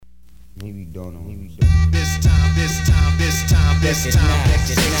Maybe don't know. This time, this time, this time, this time,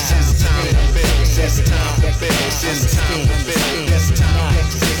 this time to build, this time to build, this time to build, this time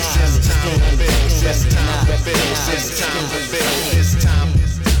to build, this time to build, this time to build, this time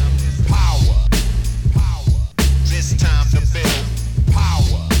power, this time to build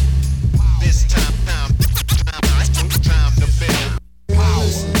power, this time to build power, this time to build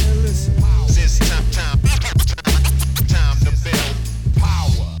power.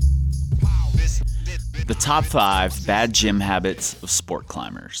 The top 5 bad gym habits of sport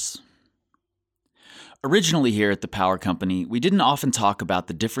climbers. Originally here at the Power Company, we didn't often talk about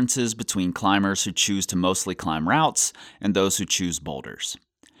the differences between climbers who choose to mostly climb routes and those who choose boulders.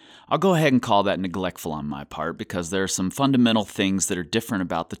 I'll go ahead and call that neglectful on my part because there are some fundamental things that are different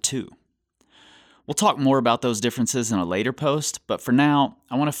about the two. We'll talk more about those differences in a later post, but for now,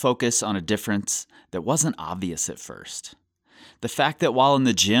 I want to focus on a difference that wasn't obvious at first. The fact that while in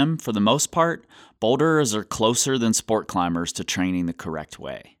the gym, for the most part, boulderers are closer than sport climbers to training the correct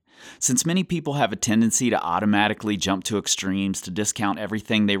way. Since many people have a tendency to automatically jump to extremes to discount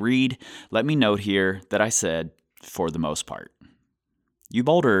everything they read, let me note here that I said, for the most part. You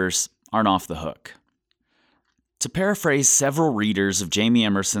boulderers aren't off the hook. To paraphrase several readers of Jamie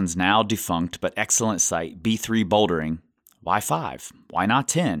Emerson's now defunct but excellent site, B3 Bouldering, why 5? Why not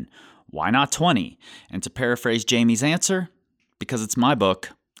 10? Why not 20? And to paraphrase Jamie's answer, because it's my book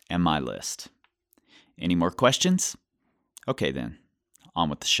and my list. Any more questions? Okay then,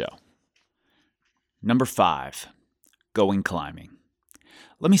 on with the show. Number 5, going climbing.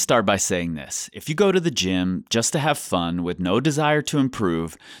 Let me start by saying this. If you go to the gym just to have fun with no desire to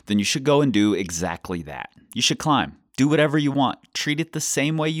improve, then you should go and do exactly that. You should climb. Do whatever you want. Treat it the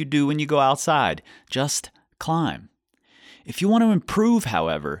same way you do when you go outside. Just climb. If you want to improve,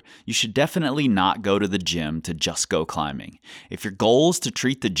 however, you should definitely not go to the gym to just go climbing. If your goal is to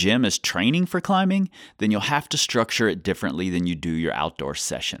treat the gym as training for climbing, then you'll have to structure it differently than you do your outdoor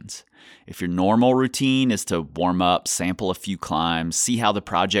sessions. If your normal routine is to warm up, sample a few climbs, see how the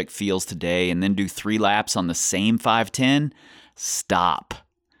project feels today, and then do 3 laps on the same 510, stop.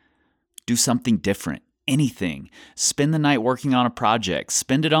 Do something different. Anything. Spend the night working on a project.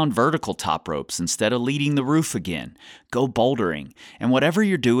 Spend it on vertical top ropes instead of leading the roof again. Go bouldering. And whatever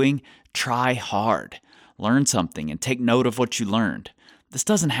you're doing, try hard. Learn something and take note of what you learned. This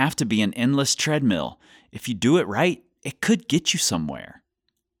doesn't have to be an endless treadmill. If you do it right, it could get you somewhere.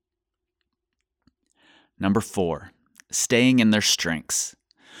 Number 4, staying in their strengths.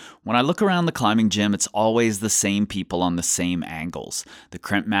 When I look around the climbing gym, it's always the same people on the same angles. The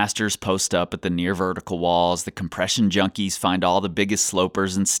crimp masters post up at the near vertical walls. The compression junkies find all the biggest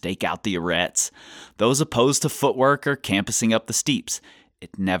slopers and stake out the arêtes. Those opposed to footwork are campusing up the steeps.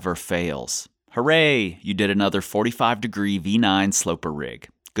 It never fails. Hooray! You did another 45-degree V9 sloper rig.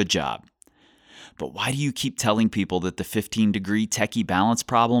 Good job. But why do you keep telling people that the 15-degree techie balance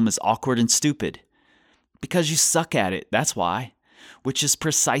problem is awkward and stupid? Because you suck at it, that's why. Which is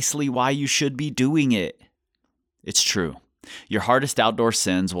precisely why you should be doing it. It's true. Your hardest outdoor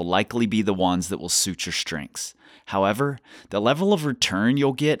sins will likely be the ones that will suit your strengths. However, the level of return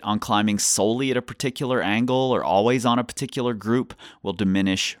you'll get on climbing solely at a particular angle or always on a particular group will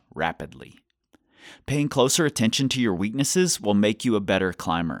diminish rapidly. Paying closer attention to your weaknesses will make you a better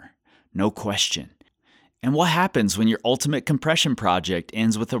climber. No question. And what happens when your ultimate compression project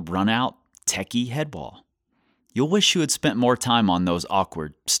ends with a run-out, techie head wall? You'll wish you had spent more time on those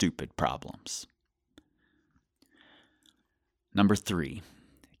awkward, stupid problems. Number 3,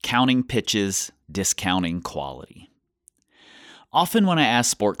 counting pitches, discounting quality. Often when I ask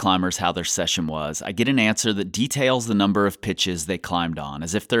sport climbers how their session was, I get an answer that details the number of pitches they climbed on,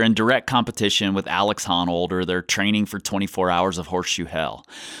 as if they're in direct competition with Alex Honnold or they're training for 24 hours of horseshoe hell.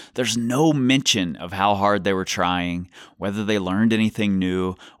 There's no mention of how hard they were trying, whether they learned anything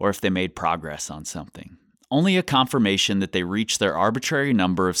new, or if they made progress on something. Only a confirmation that they reached their arbitrary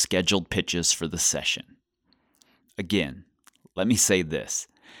number of scheduled pitches for the session. Again, let me say this.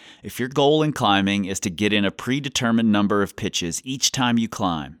 If your goal in climbing is to get in a predetermined number of pitches each time you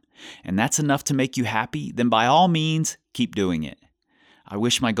climb, and that's enough to make you happy, then by all means, keep doing it. I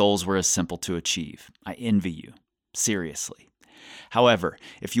wish my goals were as simple to achieve. I envy you. Seriously. However,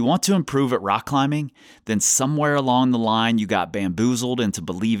 if you want to improve at rock climbing, then somewhere along the line you got bamboozled into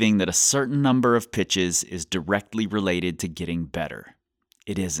believing that a certain number of pitches is directly related to getting better.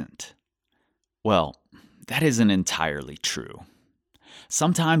 It isn't. Well, that isn't entirely true.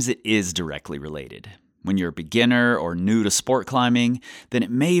 Sometimes it is directly related. When you're a beginner or new to sport climbing, then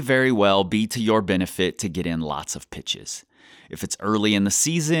it may very well be to your benefit to get in lots of pitches. If it's early in the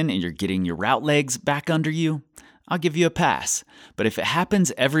season and you're getting your route legs back under you, I'll give you a pass. But if it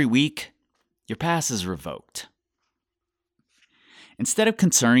happens every week, your pass is revoked. Instead of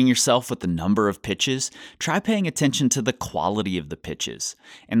concerning yourself with the number of pitches, try paying attention to the quality of the pitches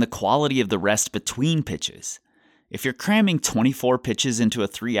and the quality of the rest between pitches. If you're cramming 24 pitches into a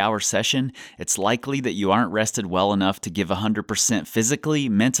 3-hour session, it's likely that you aren't rested well enough to give 100% physically,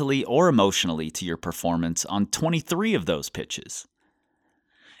 mentally, or emotionally to your performance on 23 of those pitches.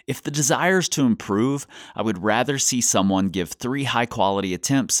 If the desire is to improve, I would rather see someone give 3 high-quality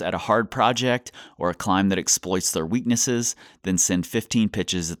attempts at a hard project or a climb that exploits their weaknesses than send 15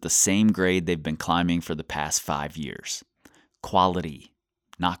 pitches at the same grade they've been climbing for the past 5 years. Quality,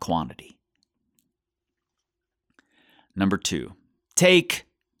 not quantity. Number 2, take.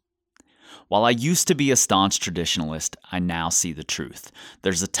 While I used to be a staunch traditionalist, I now see the truth.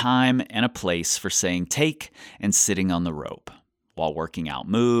 There's a time and a place for saying take and sitting on the rope, while working out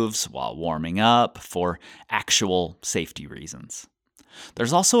moves, while warming up, for actual safety reasons.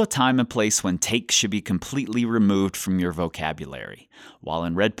 There's also a time and place when take should be completely removed from your vocabulary, while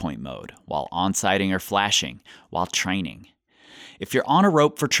in red point mode, while on-sighting or flashing, while training. If you're on a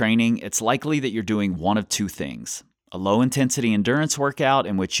rope for training, it's likely that you're doing one of 2 things: a low-intensity endurance workout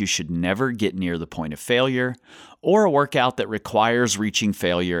in which you should never get near the point of failure, or a workout that requires reaching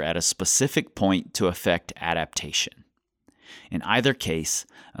failure at a specific point to affect adaptation. In either case,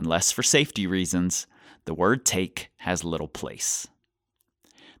 unless for safety reasons, the word take has little place.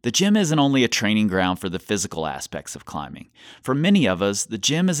 The gym isn't only a training ground for the physical aspects of climbing. For many of us, the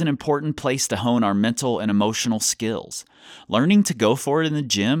gym is an important place to hone our mental and emotional skills. Learning to go for it in the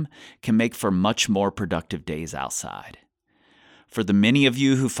gym can make for much more productive days outside. For the many of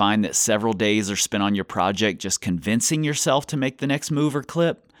you who find that several days are spent on your project just convincing yourself to make the next move or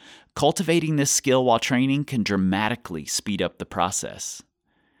clip, cultivating this skill while training can dramatically speed up the process.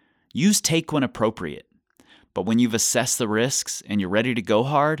 Use take when appropriate, but when you've assessed the risks and you're ready to go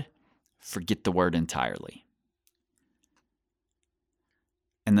hard, forget the word entirely.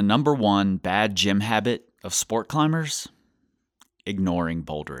 And the number 1 bad gym habit of sport climbers? Ignoring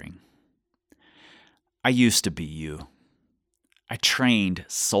bouldering. I used to be you. I trained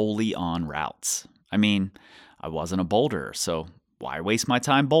solely on routes. I mean, I wasn't a boulderer, so why waste my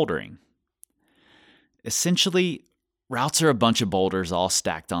time bouldering? Essentially, routes are a bunch of boulders all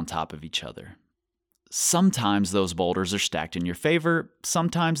stacked on top of each other. Sometimes those boulders are stacked in your favor,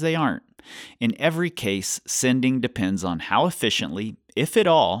 sometimes they aren't. In every case, sending depends on how efficiently, if at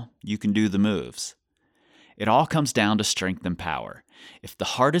all, you can do the moves. It all comes down to strength and power. If the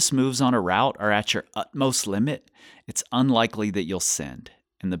hardest moves on a route are at your utmost limit, it's unlikely that you'll send.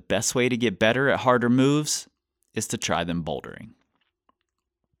 And the best way to get better at harder moves is to try them bouldering.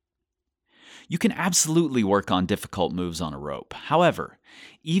 You can absolutely work on difficult moves on a rope. However,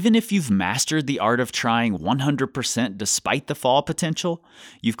 even if you've mastered the art of trying 100% despite the fall potential,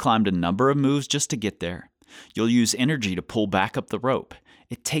 you've climbed a number of moves just to get there. You'll use energy to pull back up the rope.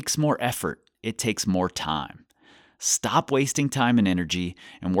 It takes more effort. It takes more time. Stop wasting time and energy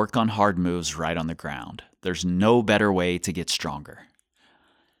and work on hard moves right on the ground. There's no better way to get stronger.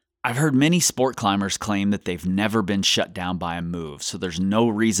 I've heard many sport climbers claim that they've never been shut down by a move, so there's no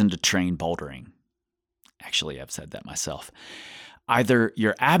reason to train bouldering. Actually, I've said that myself. Either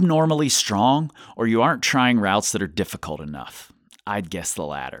you're abnormally strong or you aren't trying routes that are difficult enough. I'd guess the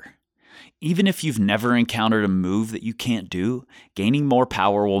latter. Even if you've never encountered a move that you can't do, gaining more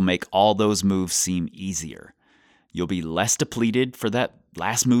power will make all those moves seem easier. You'll be less depleted for that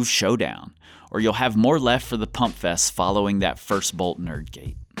last move showdown, or you'll have more left for the pump fest following that first bolt nerd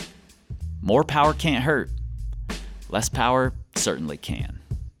gate. More power can't hurt. Less power certainly can.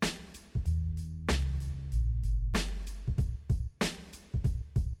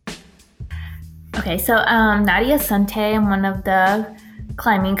 Okay, so Nadya Suntay, I'm one of the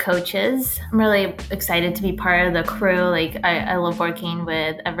climbing coaches. I'm really excited to be part of the crew. I love working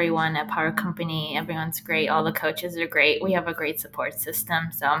with everyone at Power Company. Everyone's great. All the coaches are great. We have a great support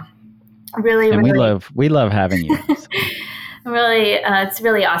system. So we love having you. So. It's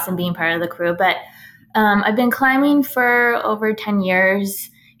really awesome being part of the crew. But I've been climbing for over 10 years.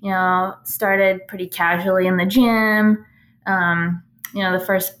 Started pretty casually in the gym. The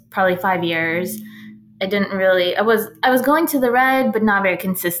first probably 5 years, I was going to the red, but not very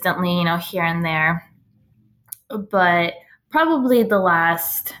consistently, here and there. But probably the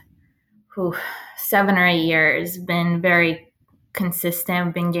last 7 or 8 years been very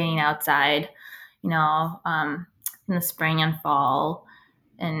consistent, been getting outside, in the spring and fall,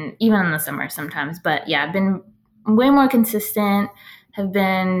 and even in the summer sometimes. But yeah, I've been way more consistent, have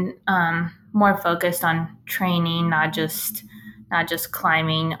been more focused on training, not just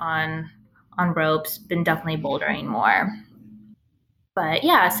climbing on ropes, been definitely bouldering more. But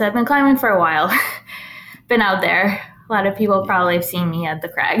yeah, so I've been climbing for a while. Been out there. A lot of people probably have seen me at the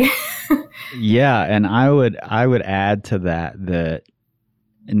crag. Yeah, and I would add to that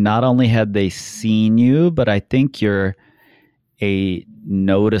not only had they seen you, but I think you're a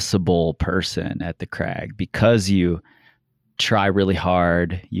noticeable person at the crag because you try really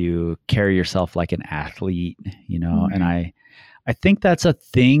hard, you carry yourself like an athlete, and I think that's a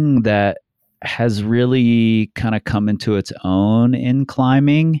thing that has really kind of come into its own in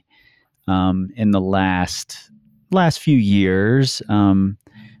climbing in the last few years.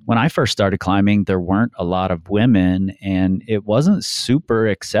 When I first started climbing, there weren't a lot of women, and it wasn't super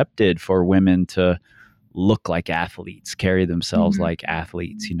accepted for women to look like athletes, carry themselves like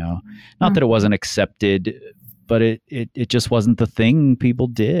athletes. Not that it wasn't accepted, but it just wasn't the thing people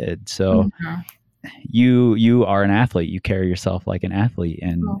did. So you are an athlete. You carry yourself like an athlete,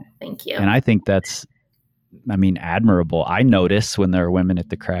 and Oh, thank you. and I think that's, admirable. I notice when there are women at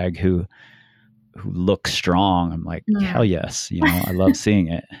the crag who look strong. I'm like, hell yes, I love seeing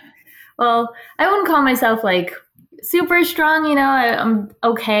it. Well, I wouldn't call myself like super strong, I'm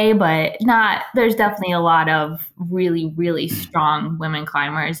okay, but not, there's definitely a lot of really, really strong women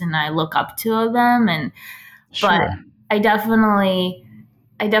climbers and I look up to them. But Sure. I definitely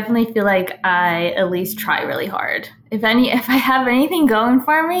feel like I at least try really hard. If I have anything going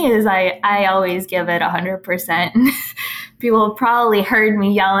for me is I always give it 100%. People have probably heard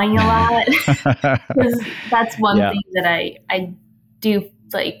me yelling a lot because that's one thing that I do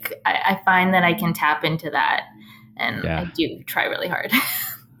like. I find that I can tap into that, and I do try really hard.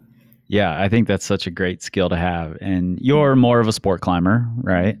 Yeah, I think that's such a great skill to have. And you're more of a sport climber,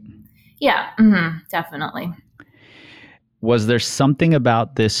 right? Yeah, definitely. Was there something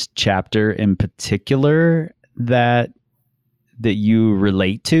about this chapter in particular that you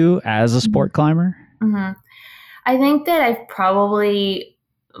relate to as a sport climber? I think that I probably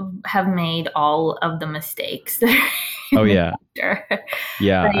have made all of the mistakes. Oh, yeah.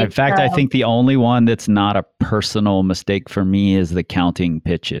 Yeah. Like, in fact, I think the only one that's not a personal mistake for me is the counting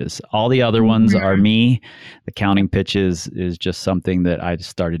pitches. All the other ones are me. The counting pitches is just something that I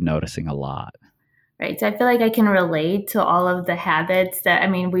started noticing a lot. Right. So I feel like I can relate to all of the habits that,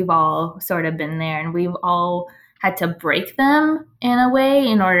 we've all sort of been there and we've all had to break them in a way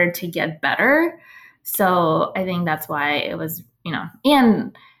in order to get better. So I think that's why it was,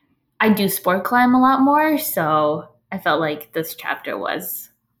 and I do sport climb a lot more. So I felt like this chapter was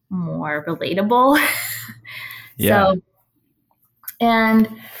more relatable. Yeah. So, and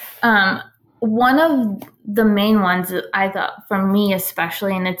one of the main ones that I thought for me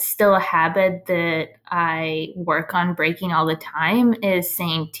especially, and it's still a habit that I work on breaking all the time, is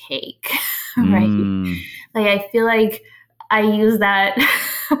saying take, right? Like I feel like I use that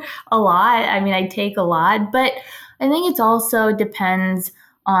a lot. I take a lot, but I think it also depends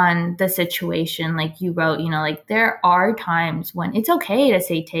on the situation. Like you wrote, like there are times when it's okay to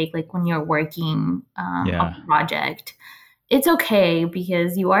say take, like when you're working a project. It's okay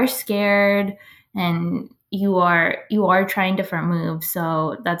because you are scared and you are trying different moves,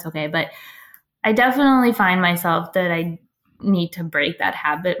 so that's okay. But I definitely find myself that I need to break that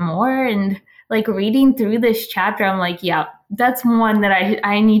habit more. And like reading through this chapter, I'm like, yeah, that's one that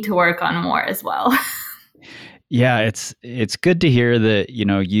I need to work on more as well. Yeah, it's good to hear that,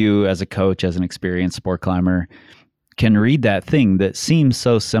 you as a coach, as an experienced sport climber, can read that thing that seems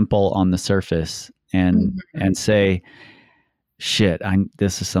so simple on the surface and say, shit,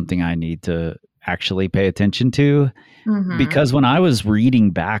 this is something I need to actually pay attention to. Because when I was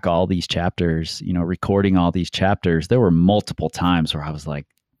reading back all these chapters, recording all these chapters, there were multiple times where I was like,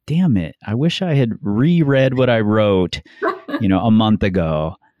 damn it, I wish I had reread what I wrote, a month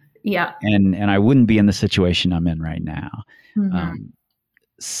ago. Yeah. And I wouldn't be in the situation I'm in right now.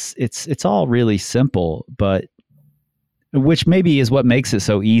 It's all really simple, but which maybe is what makes it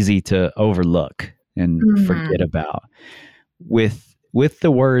so easy to overlook and forget about. With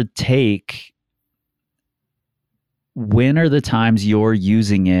the word take, when are the times you're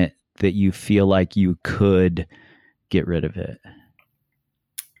using it that you feel like you could get rid of it?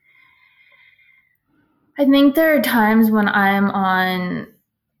 I think there are times when I'm on,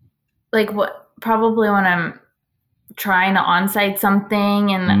 probably when I'm trying to on-site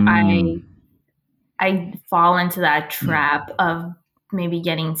something and I fall into that trap of maybe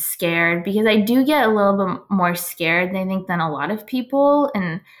getting scared, because I do get a little bit more scared, I think, than a lot of people.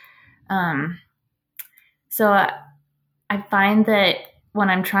 And so I find that when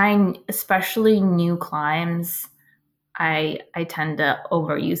I'm trying, especially new climbs, I tend to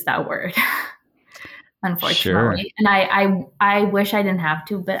overuse that word. Unfortunately. Sure. And I wish I didn't have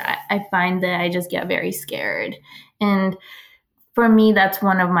to, but I find that I just get very scared. And for me, that's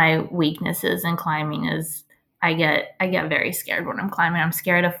one of my weaknesses in climbing is I get very scared when I'm climbing. I'm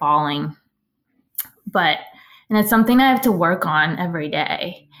scared of falling. And it's something I have to work on every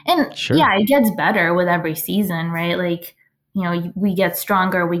day. And Sure. yeah, it gets better with every season, right? Like, we get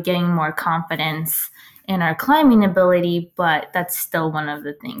stronger, we gain more confidence in our climbing ability, but that's still one of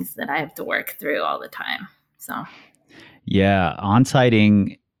the things that I have to work through all the time. So, yeah,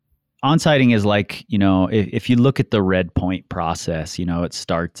 on-sighting is like, if you look at the red point process, it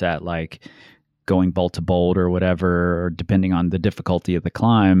starts at like going bolt to bolt or whatever, or depending on the difficulty of the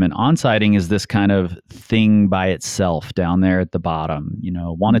climb. And on-sighting is this kind of thing by itself down there at the bottom,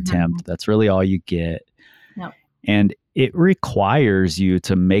 one attempt. That's really all you get. Yep. And it requires you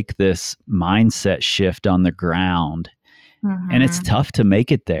to make this mindset shift on the ground. And it's tough to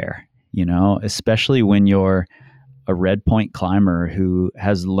make it there, especially when you're a red point climber who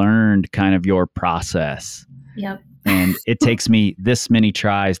has learned kind of your process. Yep. And it takes me this many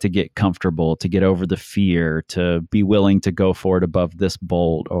tries to get comfortable, to get over the fear, to be willing to go for it above this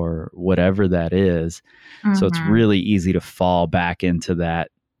bolt or whatever that is. So it's really easy to fall back into that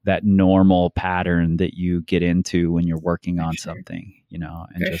normal pattern that you get into when you're working on something, and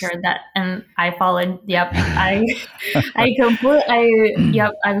and I fall in. Yep. I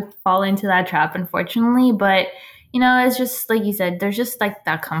fall into that trap, unfortunately, but it's just like you said, there's just like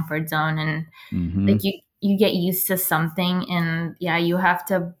that comfort zone, and like you get used to something, and you have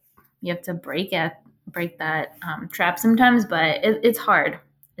to break that trap sometimes, but it's hard.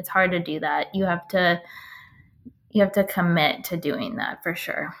 It's hard to do that. You have to commit to doing that for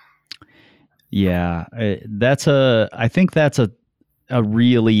sure. Yeah, I think that's a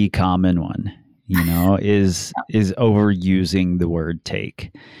really common one, is overusing the word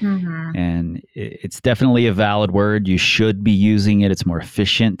take. And it's definitely a valid word. You should be using it. It's more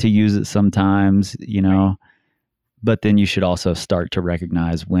efficient to use it sometimes, Right. But then you should also start to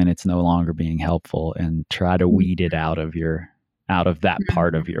recognize when it's no longer being helpful and try to weed it out of that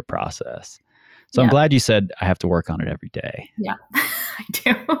part of your process. So I'm glad you said I have to work on it every day. Yeah, I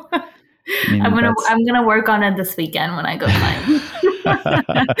do. I'm gonna work on it this weekend when I go climb.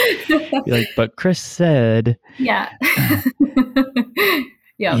 You're like, but Chris said. Yeah.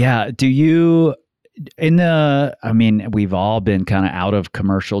 Yeah. Yeah. Do you we've all been kind of out of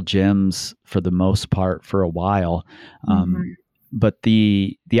commercial gyms for the most part for a while. But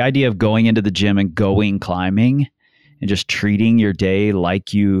the idea of going into the gym and going climbing and just treating your day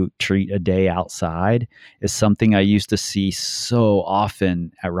like you treat a day outside is something I used to see so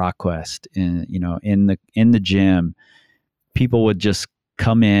often at RockQuest. In the gym, people would just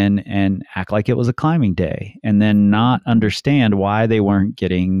come in and act like it was a climbing day and then not understand why they weren't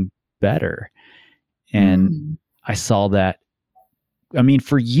getting better. And I saw that,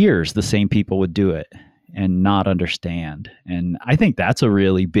 for years, the same people would do it and not understand. And I think that's a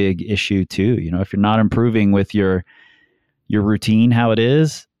really big issue too. If you're not improving with your routine, how it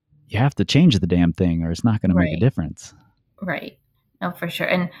is, you have to change the damn thing or it's not going to make a difference. Right. No, for sure.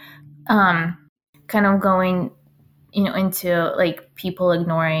 And kind of going, into like people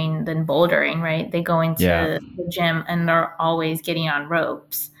ignoring the bouldering, right? They go into the gym and they're always getting on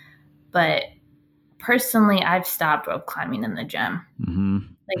ropes. But personally, I've stopped rope climbing in the gym.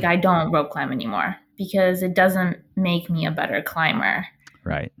 Like I don't rope climb anymore because it doesn't make me a better climber.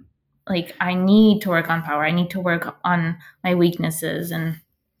 Right. Like I need to work on power. I need to work on my weaknesses. And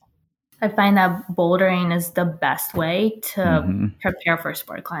I find that bouldering is the best way to prepare for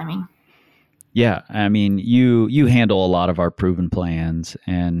sport climbing. Yeah. You handle a lot of our proven plans,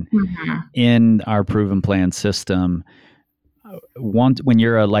 and in our proven plan system, when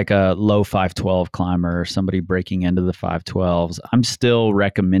you're a low 512 climber or somebody breaking into the 512s, I'm still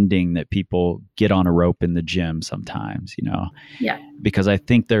recommending that people get on a rope in the gym sometimes, because I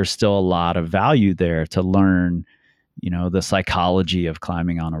think there's still a lot of value there to learn, the psychology of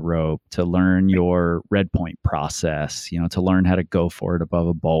climbing on a rope, to learn your red point process, to learn how to go for it above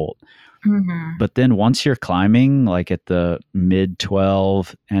a bolt. But then once you're climbing like at the mid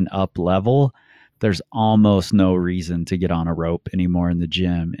 12 and up level, there's almost no reason to get on a rope anymore in the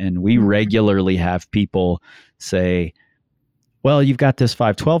gym. And we regularly have people say, well, you've got this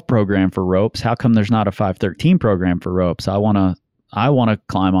 512 program for ropes. How come there's not a 513 program for ropes? I want to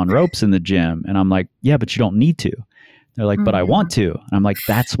climb on ropes in the gym. And I'm like, yeah, but you don't need to. They're like, but I want to. And I'm like,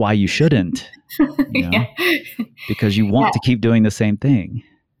 that's why you shouldn't, because you want to keep doing the same thing.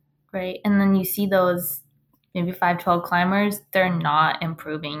 Right. And then you see those maybe 512 climbers, they're not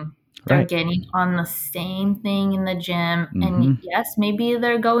improving. They're getting on the same thing in the gym. And yes, maybe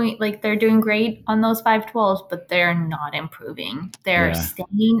they're doing great on those 512s, but they're not improving. They're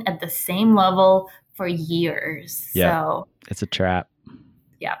staying at the same level for years. Yeah. So It's a trap.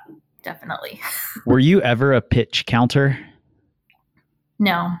 yeah, definitely. Were you ever a pitch counter?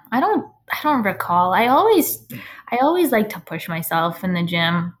 No, I don't recall. I always like to push myself in the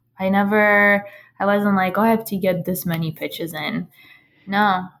gym. I wasn't like, oh, I have to get this many pitches in.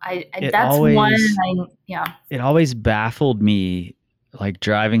 No, It that's one. always Yeah. it always baffled me, like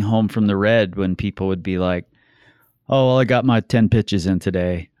driving home from the red when people would be like, "Oh, well, I got my 10 pitches in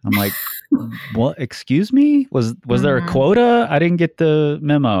today." I'm like, "What? Excuse me? Was there a quota? I didn't get the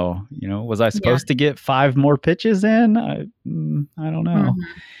memo. Was I supposed to get 5 more pitches in? I don't know." Mhm.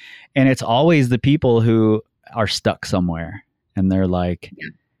 And it's always the people who are stuck somewhere and they're like,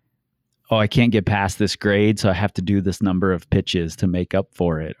 "Oh, I can't get past this grade, so I have to do this number of pitches to make up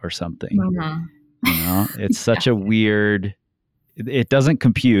for it or something." Mhm. It's such a weird, it doesn't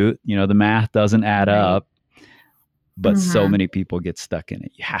compute, the math doesn't add Right. up, but so Mhm. many people get stuck in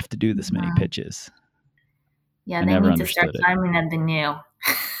it. You have to do this many pitches. Yeah, I they never need to start understood it. climbing at the new.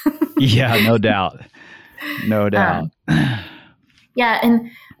 Yeah, no doubt. No doubt. Yeah, and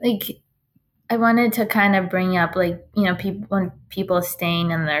like I wanted to kind of bring up people when people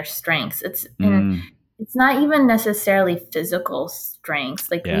staying in their strengths. It's not even necessarily physical strengths.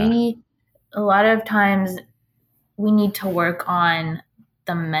 Like Yeah. a lot of times we need to work on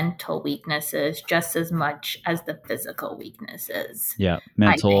the mental weaknesses just as much as the physical weaknesses. Yeah.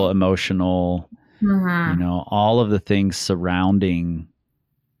 Mental, emotional, Mhm. all of the things surrounding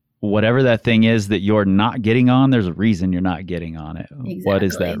whatever that thing is that you're not getting on. There's a reason you're not getting on it. What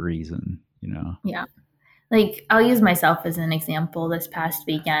is that reason? Yeah. Like I'll use myself as an example. This past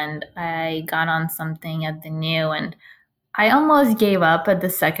weekend, I got on something at the new and I almost gave up at the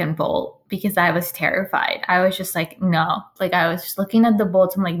second bolt because I was terrified. I was just like, no. Like I was just looking at the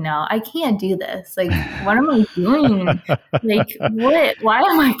bolts. I'm like, no, I can't do this. Like, what am I doing? Like, what? Why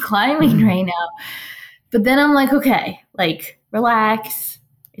am I climbing right now? But then I'm like, okay, like relax.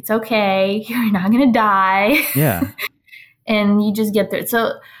 It's okay. You're not gonna die. Yeah. And you just get through it.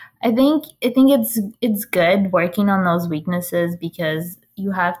 So I think it's good working on those weaknesses because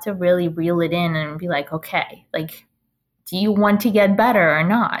you have to really reel it in and be like, okay, like, do you want to get better or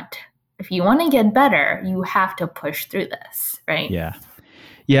not? If you want to get better, you have to push through this, right? Yeah.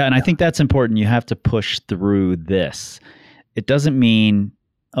 Yeah. And I think that's important. You have to push through this. It doesn't mean,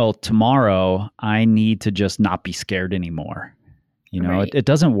 oh, tomorrow I need to just not be scared anymore. Right. It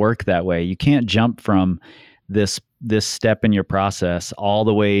doesn't work that way. You can't jump from this step in your process all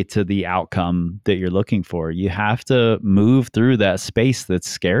the way to the outcome that you're looking for. You have to move through that space that's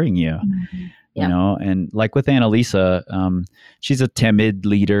scaring you. Mm-hmm. Yeah. And like with Annalisa, she's a timid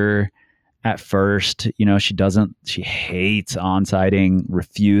leader at first. She hates on-sighting,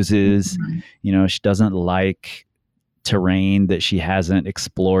 refuses. Mm-hmm. She doesn't like terrain that she hasn't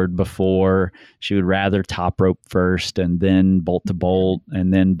explored before. She would rather top rope first and then bolt to bolt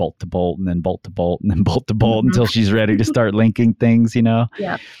and then bolt to bolt and then bolt to bolt and then bolt to bolt until she's ready to start linking things,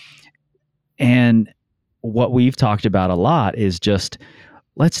 Yeah. And what we've talked about a lot is just,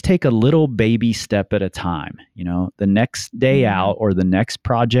 let's take a little baby step at a time. The next day out or the next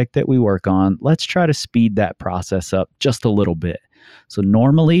project that we work on, let's try to speed that process up just a little bit. So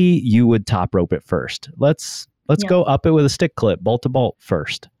normally you would top rope it first. Let's go up it with a stick clip, bolt to bolt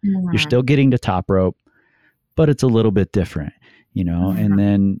first. You're still getting to top rope, but it's a little bit different, and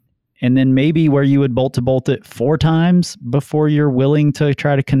then maybe where you would bolt to bolt it 4 times before you're willing to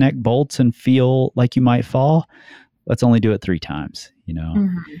try to connect bolts and feel like you might fall. Let's only do it 3 times,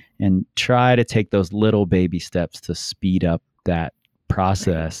 and try to take those little baby steps to speed up that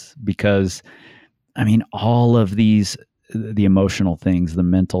process. Because all of these, the emotional things, the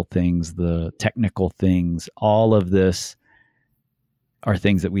mental things, the technical things, all of this are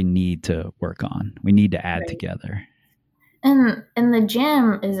things that we need to work on. We need to add together. And the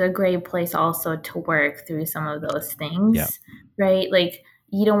gym is a great place also to work through some of those things, right? Like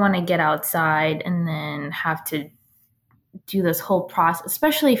you don't want to get outside and then have to do this whole process,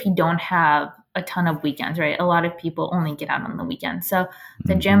 especially if you don't have a ton of weekends, right? A lot of people only get out on the weekends. So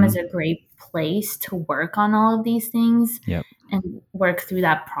the gym is a great place to work on all of these things and work through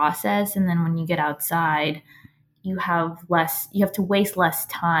that process. And then when you get outside, you have to waste less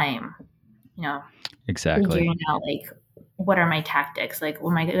time, exactly figuring out like, what are my tactics? Like,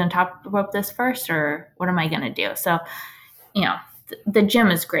 am I going to top rope this first or what am I going to do? So, the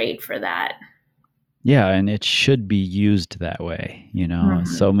gym is great for that. Yeah, and it should be used that way.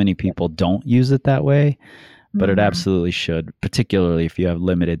 So many people don't use it that way, but it absolutely should, particularly if you have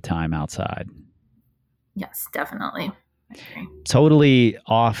limited time outside. Yes, definitely. I agree. Totally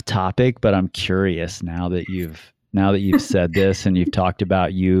off topic, but I'm curious now that you've said this and you've talked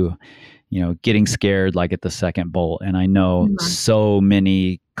about you getting scared like at the second bolt. And I know so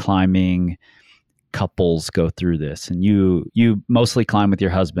many climbing couples go through this, and you mostly climb with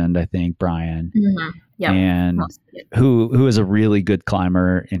your husband, I think, Brian, Yep, and mostly. who is a really good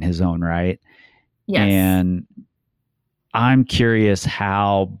climber in his own right. Yes. And I'm curious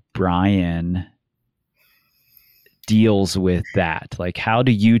how Brian deals with that. Like, how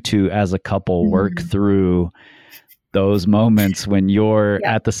do you two as a couple work through those moments when you're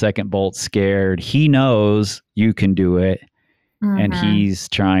at the second bolt scared? He knows you can do it, and he's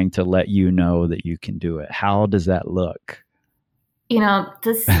trying to let you know that you can do it. How does that look?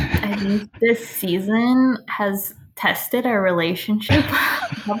 I think this season has tested our relationship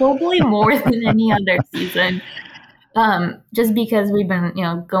probably more than any other season. Just because we've been,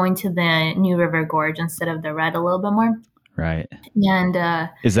 going to the New River Gorge instead of the Red a little bit more. Right. And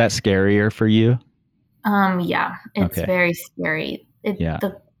is that scarier for you? Yeah, it's very scary.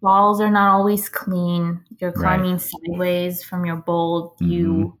 The balls are not always clean. You're climbing sideways from your bolt.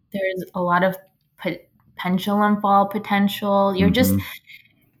 There's a lot of pendulum fall potential. You're just,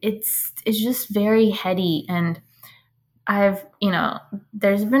 it's just very heady. And I've,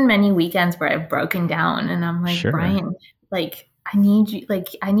 there's been many weekends where I've broken down, and I'm like, Brian, like, I need you, like,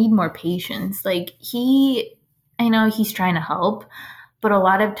 I need more patience. Like, I know he's trying to help, but a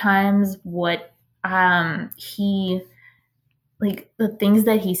lot of times what he, like, the things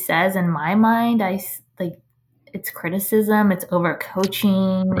that he says in my mind, it's criticism, it's over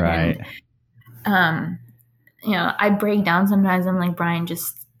coaching. Right. And, I break down sometimes. I'm like, Brian,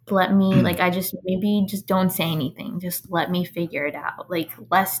 just let me, like, maybe just don't say anything. Just let me figure it out. Like,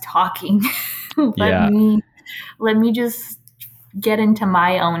 less talking. let me just get into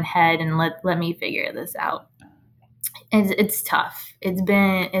my own head and let me figure this out. It's tough. It's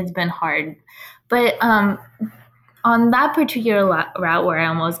been hard. But on that particular route where I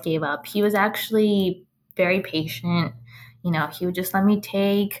almost gave up, he was actually very patient. He would just let me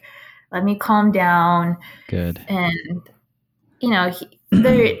calm down. Good. And,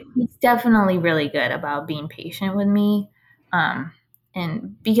 he's definitely really good about being patient with me.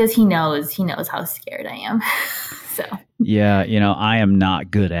 And because he knows how scared I am. So. Yeah. I am not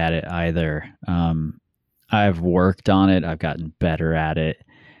good at it either. I've worked on it. I've gotten better at it,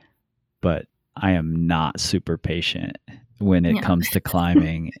 but I am not super patient when it comes to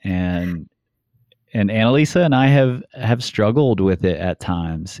climbing. And Annalisa and I have struggled with it at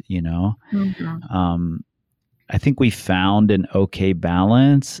times, I think we found an okay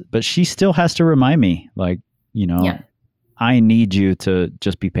balance, but she still has to remind me, like, I need you to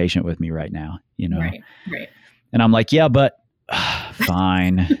just be patient with me right now, Right. And I'm like, yeah, but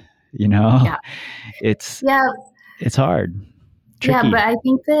fine, it's hard. Tricky. Yeah, but I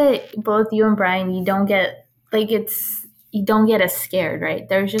think that both you and Brian, you don't get as scared, right?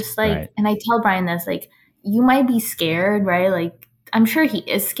 There's just and I tell Brian this, like, you might be scared, right? Like, I'm sure he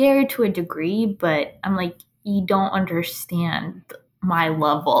is scared to a degree, but I'm like, you don't understand my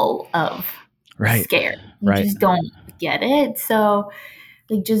level of scared. You just don't get it. So,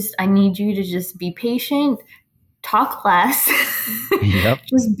 like, I need you to just be patient, talk less,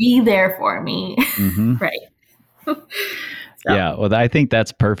 just be there for me. Right. So. Yeah, well, I think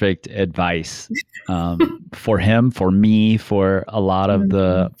that's perfect advice for him, for me, for a lot of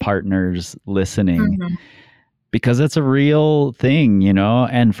the partners listening, because it's a real thing,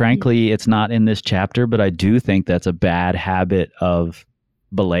 and frankly, it's not in this chapter, but I do think that's a bad habit of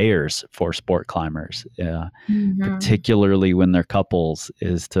belayers for sport climbers, particularly when they're couples,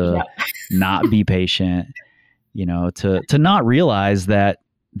 is to not be patient, to not realize that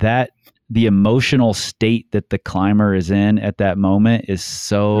the emotional state that the climber is in at that moment is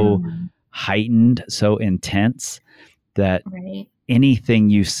so heightened, so intense, that anything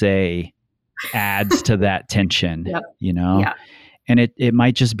you say adds to that tension, and it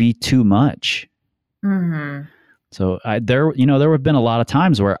might just be too much. So there have been a lot of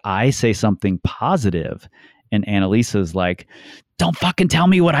times where I say something positive and Annalisa's like, don't fucking tell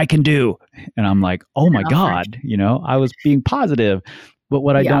me what I can do. And I'm like, oh my God, I was being positive. But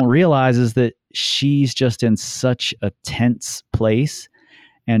what I don't realize is that she's just in such a tense place,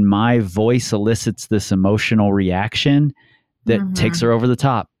 and my voice elicits this emotional reaction that takes her over the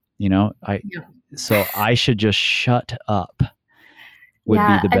top. So I should just shut up would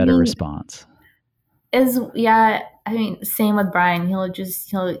be the better response. Same with Brian. He'll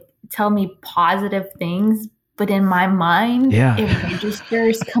tell me positive things, but in my mind, it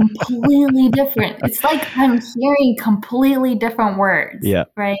registers completely different. It's like I'm hearing completely different words. Yeah,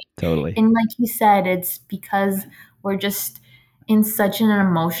 right. Totally. And like you said, it's because we're just in such an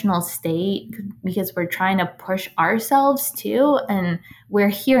emotional state because we're trying to push ourselves too, and we're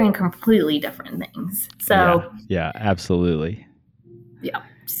hearing completely different things. So yeah, absolutely. Yeah.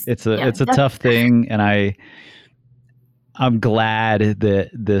 It's a tough thing, and I'm glad that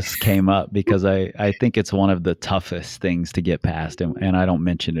this came up because I think it's one of the toughest things to get past, and I don't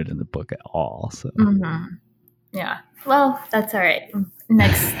mention it in the book at all. So yeah, well, that's all right.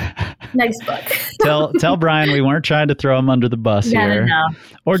 Next book. Tell Brian we weren't trying to throw him under the bus here, no.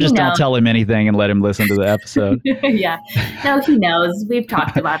 Or just don't tell him anything and let him listen to the episode. Yeah, no, he knows. We've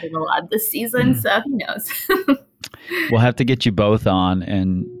talked about it a lot this season, so he knows. We'll have to get you both on,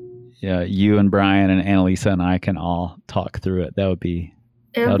 and you and Brian and Annalisa and I can all talk through it. That would be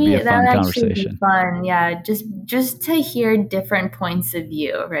a fun conversation. Be fun, yeah. Just to hear different points of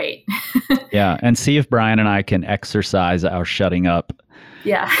view, right? Yeah, and see if Brian and I can exercise our shutting up.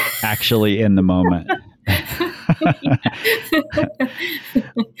 Yeah. Actually, in the moment.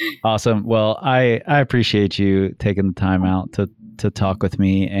 Awesome. Well, I appreciate you taking the time out to talk with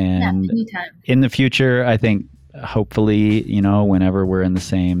me, and in the future, I think hopefully, whenever we're in the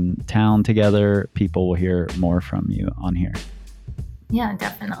same town together, people will hear more from you on here. Yeah,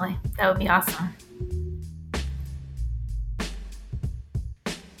 definitely. That would be awesome.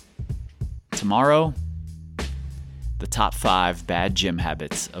 Tomorrow, the top 5 bad gym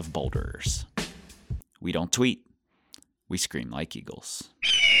habits of boulderers. We don't tweet. We scream like eagles.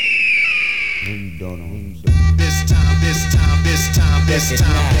 This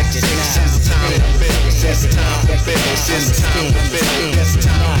time.